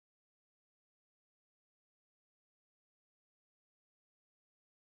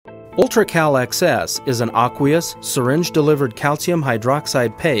UltraCal XS is an aqueous, syringe-delivered calcium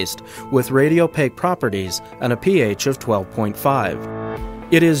hydroxide paste with radiopaque properties and a pH of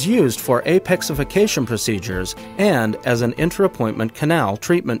 12.5. It is used for apexification procedures and as an intra-appointment canal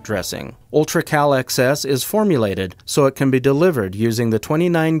treatment dressing. UltraCal XS is formulated so it can be delivered using the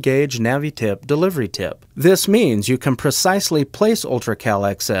 29-gauge NaviTip delivery tip. This means you can precisely place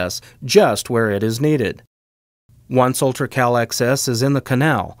UltraCal XS just where it is needed. Once UltraCal XS is in the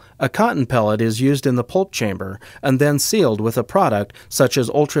canal, a cotton pellet is used in the pulp chamber and then sealed with a product such as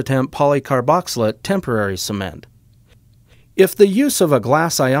Ultratemp polycarboxylate temporary cement. If the use of a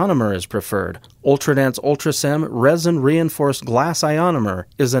glass ionomer is preferred, Ultradent's UltraSem resin-reinforced glass ionomer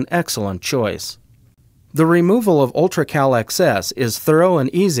is an excellent choice. The removal of UltraCal XS is thorough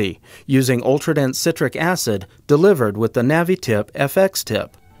and easy using Ultradent Citric Acid delivered with the NaviTip FX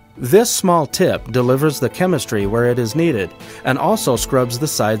tip. This small tip delivers the chemistry where it is needed and also scrubs the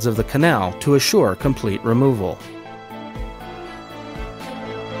sides of the canal to assure complete removal.